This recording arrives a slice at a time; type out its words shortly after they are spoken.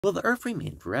Will the earth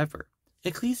remain forever? In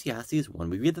Ecclesiastes 1,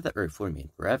 we read that the earth will remain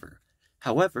forever.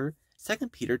 However, 2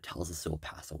 Peter tells us it will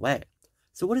pass away.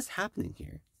 So what is happening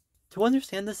here? To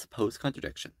understand this supposed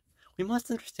contradiction, we must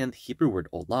understand the Hebrew word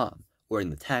olam, or in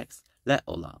the text,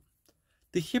 le'olam.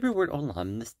 The Hebrew word olam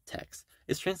in this text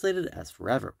is translated as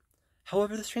forever.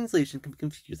 However, this translation can be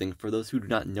confusing for those who do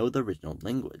not know the original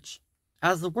language,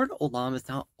 as the word olam is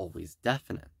not always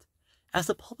definite. As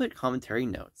the Pulpit commentary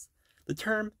notes, the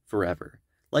term forever,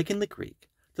 like in the Greek,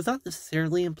 does not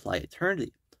necessarily imply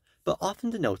eternity, but often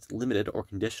denotes limited or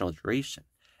conditional duration,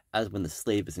 as when the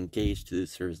slave is engaged to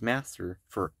serve his master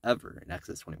forever in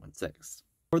Exodus 21:6.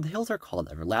 Or the hills are called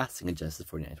everlasting in Genesis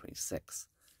 49:26.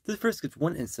 This verse gives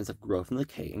one instance of growth and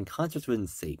decay in contrast with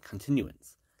insane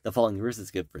continuance. The following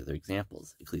verses give further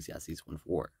examples, Ecclesiastes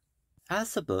 1:4.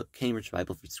 As the book Cambridge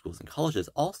Bible for Schools and Colleges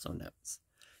also notes,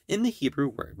 in the Hebrew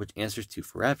word which answers to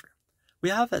forever, we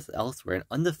have as elsewhere an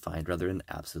undefined rather than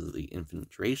absolutely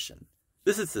infinite duration.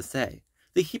 This is to say,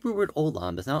 the Hebrew word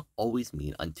olam does not always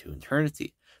mean unto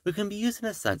eternity, but can be used in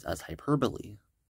a sense as hyperbole.